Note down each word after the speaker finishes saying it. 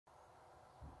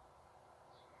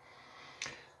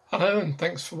Hello and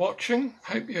thanks for watching.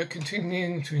 Hope you're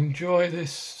continuing to enjoy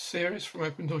this series from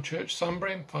Open Door Church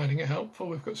Sunbury and finding it helpful.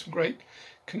 We've got some great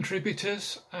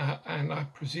contributors and I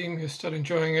presume you're still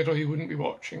enjoying it or you wouldn't be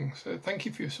watching. So thank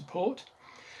you for your support.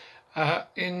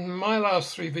 In my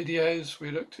last three videos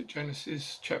we looked at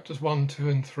Genesis chapters 1, 2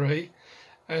 and 3,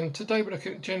 and today we're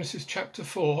looking at Genesis chapter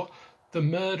 4, the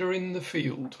murder in the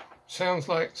field. Sounds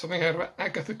like something out of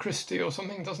Agatha Christie or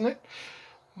something, doesn't it?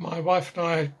 My wife and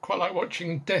I quite like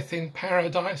watching Death in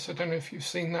Paradise. I don't know if you've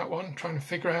seen that one, trying to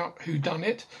figure out who done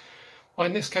it. Well,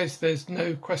 in this case, there's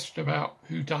no question about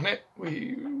who done it.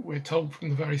 We're told from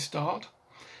the very start.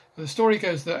 The story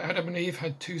goes that Adam and Eve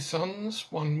had two sons.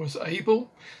 One was able,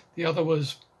 the other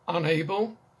was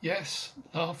unable. Yes,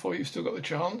 laugh or you still got the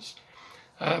chance.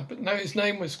 But no, his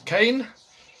name was Cain.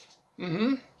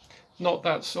 Not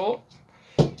that sort.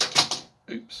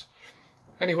 Oops.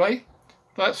 Anyway,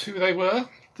 that's who they were.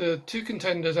 The two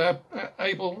contenders,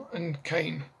 Abel and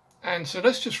Cain. And so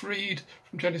let's just read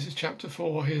from Genesis chapter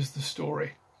 4. Here's the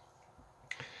story.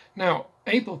 Now,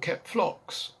 Abel kept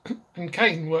flocks, and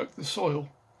Cain worked the soil.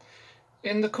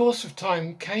 In the course of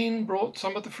time, Cain brought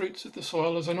some of the fruits of the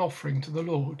soil as an offering to the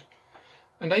Lord.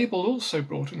 And Abel also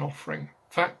brought an offering,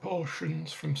 fat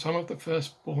portions from some of the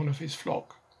firstborn of his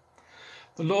flock.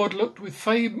 The Lord looked with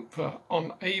favour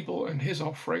on Abel and his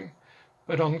offering,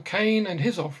 but on Cain and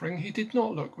his offering he did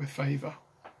not look with favour.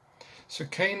 So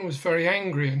Cain was very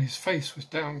angry and his face was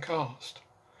downcast.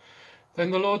 Then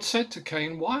the Lord said to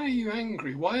Cain, "Why are you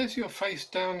angry? Why is your face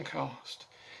downcast?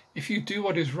 If you do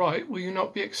what is right, will you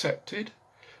not be accepted?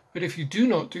 But if you do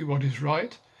not do what is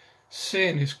right,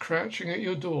 sin is crouching at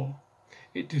your door.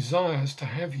 It desires to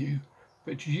have you,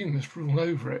 but you must rule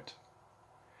over it."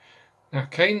 Now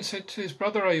Cain said to his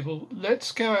brother Abel,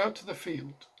 "Let's go out to the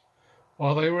field."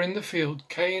 While they were in the field,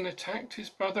 Cain attacked his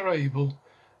brother Abel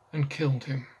and killed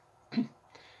him.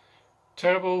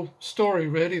 Terrible story,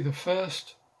 really, the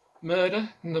first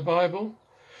murder in the Bible.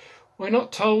 We're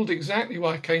not told exactly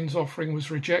why Cain's offering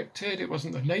was rejected. It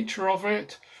wasn't the nature of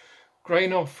it.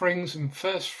 Grain offerings and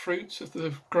first fruits of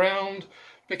the ground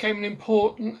became an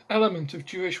important element of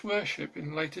Jewish worship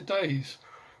in later days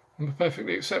and were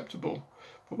perfectly acceptable.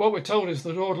 But what we're told is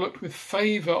the Lord looked with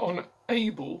favour on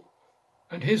Abel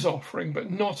and his offering, but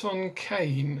not on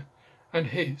Cain and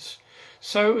his.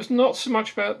 So it was not so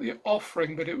much about the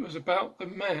offering, but it was about the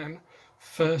man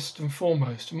first and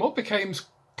foremost. And what becomes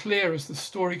clear as the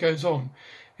story goes on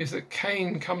is that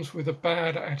Cain comes with a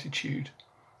bad attitude.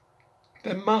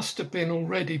 There must have been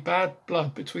already bad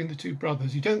blood between the two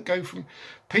brothers. You don't go from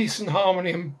peace and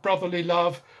harmony and brotherly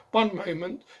love one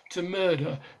moment to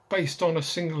murder based on a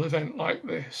single event like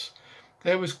this.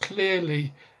 There was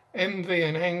clearly envy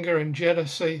and anger and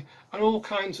jealousy and all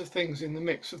kinds of things in the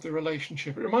mix of the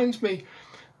relationship. It reminds me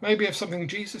maybe of something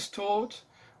Jesus taught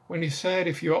when he said,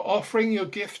 if you are offering your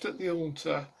gift at the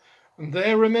altar and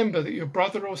there remember that your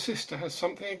brother or sister has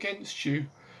something against you,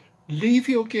 leave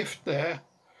your gift there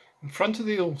in front of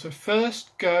the altar.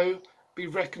 First go, be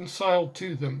reconciled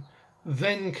to them,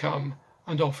 then come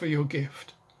and offer your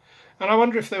gift. And I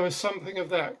wonder if there was something of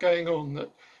that going on,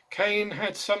 that Cain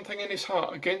had something in his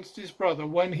heart against his brother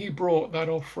when he brought that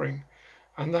offering,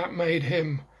 and that made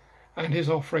him and his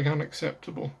offering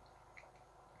unacceptable.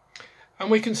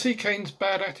 And we can see Cain's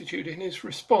bad attitude in his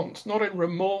response, not in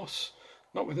remorse,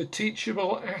 not with a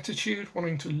teachable attitude,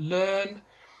 wanting to learn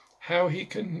how he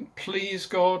can please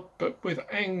God, but with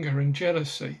anger and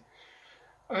jealousy.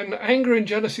 And anger and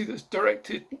jealousy that's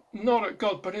directed not at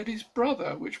God, but at his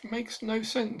brother, which makes no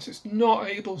sense. It's not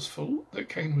Abel's fault that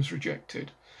Cain was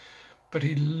rejected. But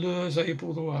he lures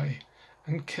Abel away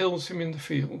and kills him in the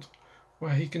field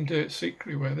where he can do it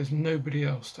secretly, where there's nobody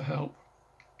else to help.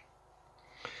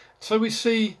 So we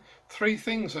see three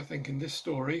things, I think, in this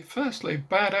story. Firstly,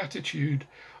 bad attitude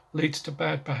leads to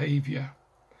bad behaviour.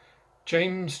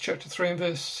 James chapter 3 and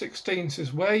verse 16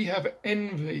 says, "Where you have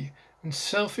envy and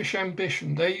selfish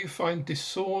ambition, there you find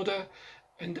disorder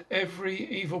and every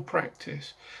evil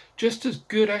practice." Just as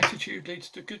good attitude leads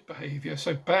to good behaviour,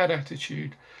 so bad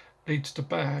attitude leads to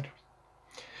bad.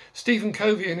 Stephen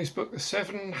Covey, in his book The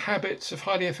 7 Habits of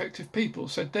Highly Effective People,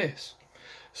 said this: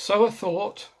 "Sow a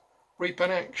thought, reap an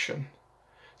action.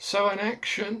 Sow an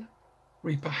action,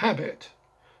 reap a habit.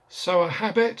 Sow a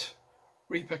habit,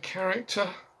 reap a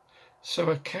character. Sow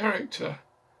a character,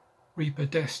 reap a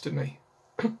destiny."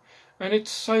 And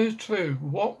it's so true.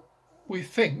 What we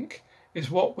think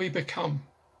is what we become.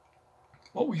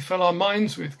 What we fill our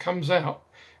minds with comes out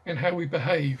in how we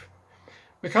behave.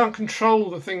 We can't control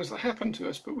the things that happen to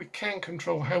us, but we can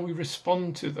control how we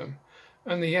respond to them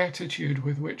and the attitude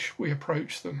with which we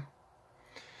approach them.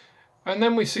 And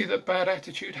then we see that bad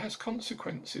attitude has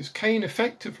consequences. Cain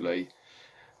effectively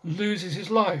loses his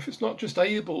life. It's not just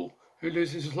Abel who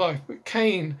loses his life, but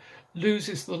Cain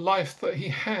loses the life that he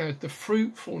had, the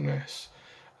fruitfulness,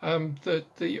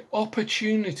 the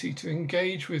opportunity to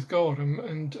engage with God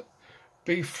and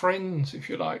be friends, if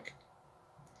you like.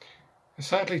 And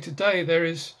sadly today there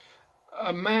is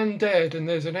a man dead and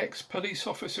there's an ex-police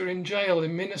officer in jail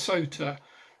in Minnesota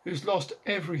who's lost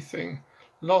everything,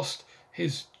 lost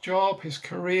his job, his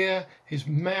career, his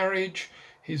marriage,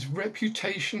 his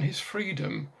reputation, his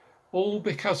freedom, all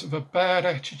because of a bad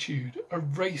attitude, a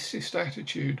racist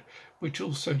attitude, which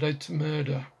also led to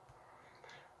murder.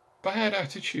 Bad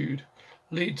attitude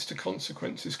leads to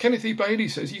consequences. Kenneth E. Bailey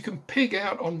says you can pig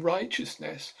out on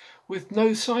righteousness with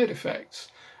no side effects.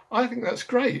 I think that's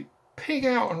great. Pig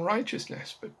out on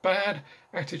righteousness, but bad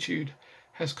attitude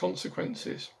has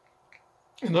consequences.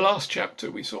 In the last chapter,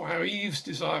 we saw how Eve's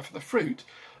desire for the fruit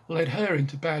led her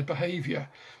into bad behaviour.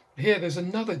 Here there's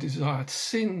another desire.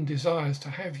 Sin desires to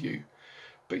have you,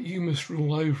 but you must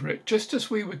rule over it. Just as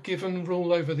we were given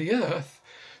rule over the earth,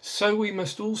 so we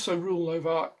must also rule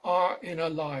over our inner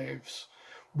lives.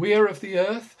 We are of the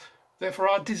earth, therefore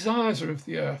our desires are of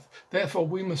the earth. Therefore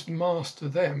we must master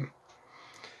them.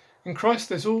 In Christ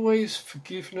there's always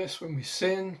forgiveness when we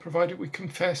sin, provided we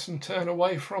confess and turn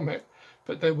away from it.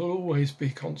 But there will always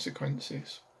be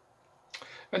consequences.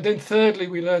 And then thirdly,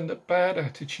 we learn that bad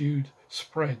attitude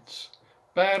spreads.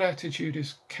 Bad attitude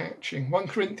is catching. 1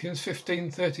 Corinthians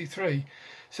 15:33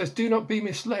 says, "Do not be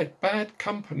misled. Bad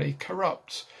company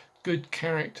corrupts good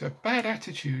character." Bad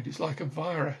attitude is like a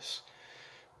virus.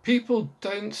 People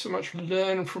don't so much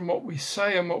learn from what we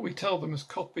say and what we tell them as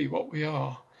copy what we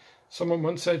are. Someone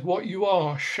once said, "What you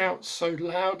are shouts so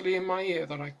loudly in my ear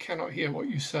that I cannot hear what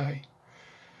you say."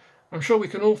 I'm sure we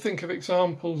can all think of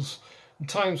examples and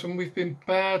times when we've been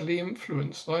badly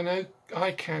influenced. I know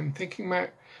I can, thinking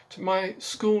back to my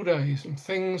school days and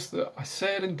things that I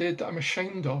said and did that I'm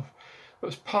ashamed of. It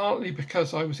was partly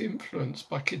because I was influenced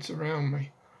by kids around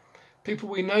me. People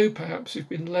we know perhaps who've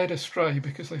been led astray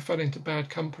because they fell into bad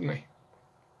company.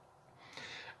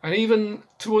 And even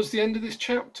towards the end of this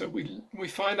chapter, we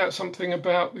find out something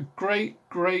about the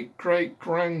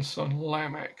great-great-great-grandson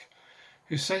Lamech,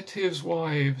 who said to his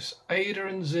wives, Ada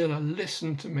and Zillah,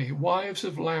 "Listen to me, wives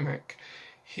of Lamech.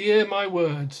 Hear my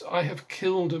words. I have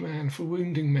killed a man for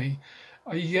wounding me,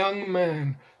 a young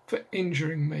man for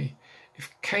injuring me.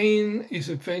 If Cain is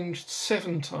avenged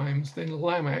 7 times, then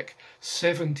Lamech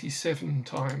 77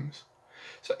 times.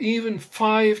 So even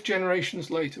 5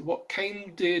 generations later, what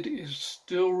Cain did is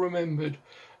still remembered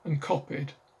and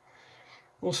copied.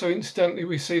 Also, incidentally,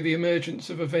 we see the emergence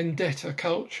of a vendetta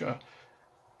culture.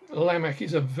 Lamech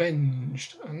is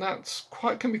avenged, and that's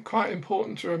can be quite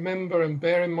important to remember and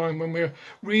bear in mind when we're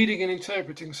reading and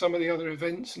interpreting some of the other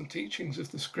events and teachings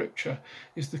of the Scripture,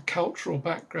 is the cultural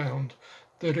background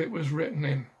that it was written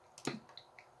in.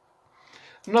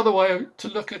 Another way to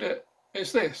look at it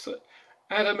is this, that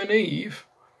Adam and Eve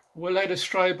were led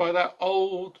astray by that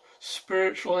old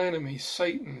spiritual enemy,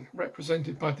 Satan,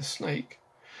 represented by the snake.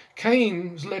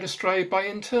 Cain was led astray by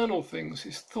internal things,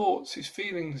 his thoughts, his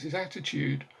feelings, his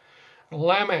attitude.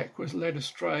 Lamech was led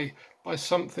astray by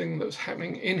something that was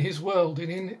happening in his world,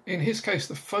 in his case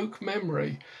the folk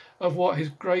memory of what his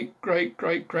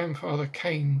great-great-great-grandfather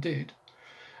Cain did.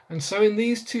 And so in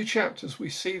these 2 chapters we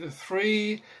see the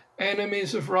 3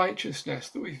 enemies of righteousness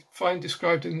that we find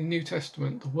described in the New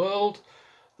Testament: the world,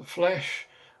 the flesh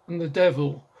and the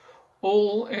devil,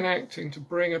 all enacting to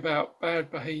bring about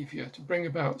bad behaviour, to bring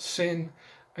about sin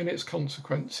and its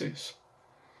consequences.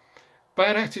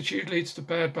 Bad attitude leads to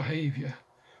bad behaviour.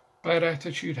 Bad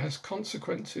attitude has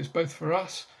consequences both for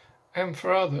us and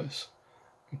for others.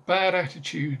 Bad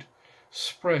attitude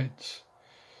spreads.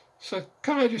 So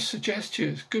can I just suggest to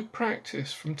you, it's good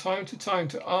practice from time to time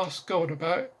to ask God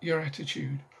about your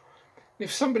attitude.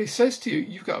 If somebody says to you,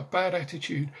 you've got a bad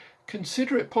attitude,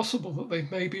 consider it possible that they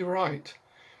may be right.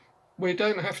 We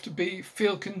don't have to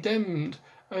feel condemned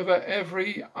over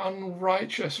every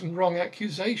unrighteous and wrong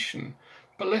accusation,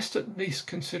 but let's at least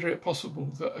consider it possible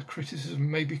that a criticism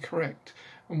may be correct,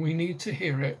 and we need to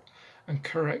hear it and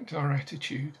correct our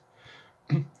attitude.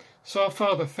 So, our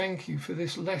Father, thank you for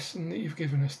this lesson that you've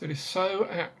given us that is so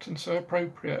apt and so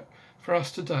appropriate for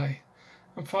us today.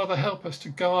 And Father, help us to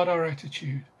guard our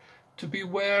attitude, to be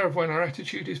aware of when our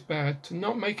attitude is bad, to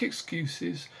not make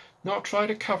excuses, not try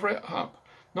to cover it up,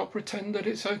 not pretend that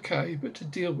it's okay, but to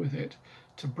deal with it,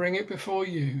 to bring it before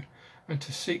you, and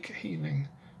to seek healing,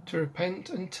 to repent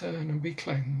and turn and be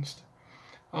cleansed.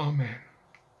 Amen.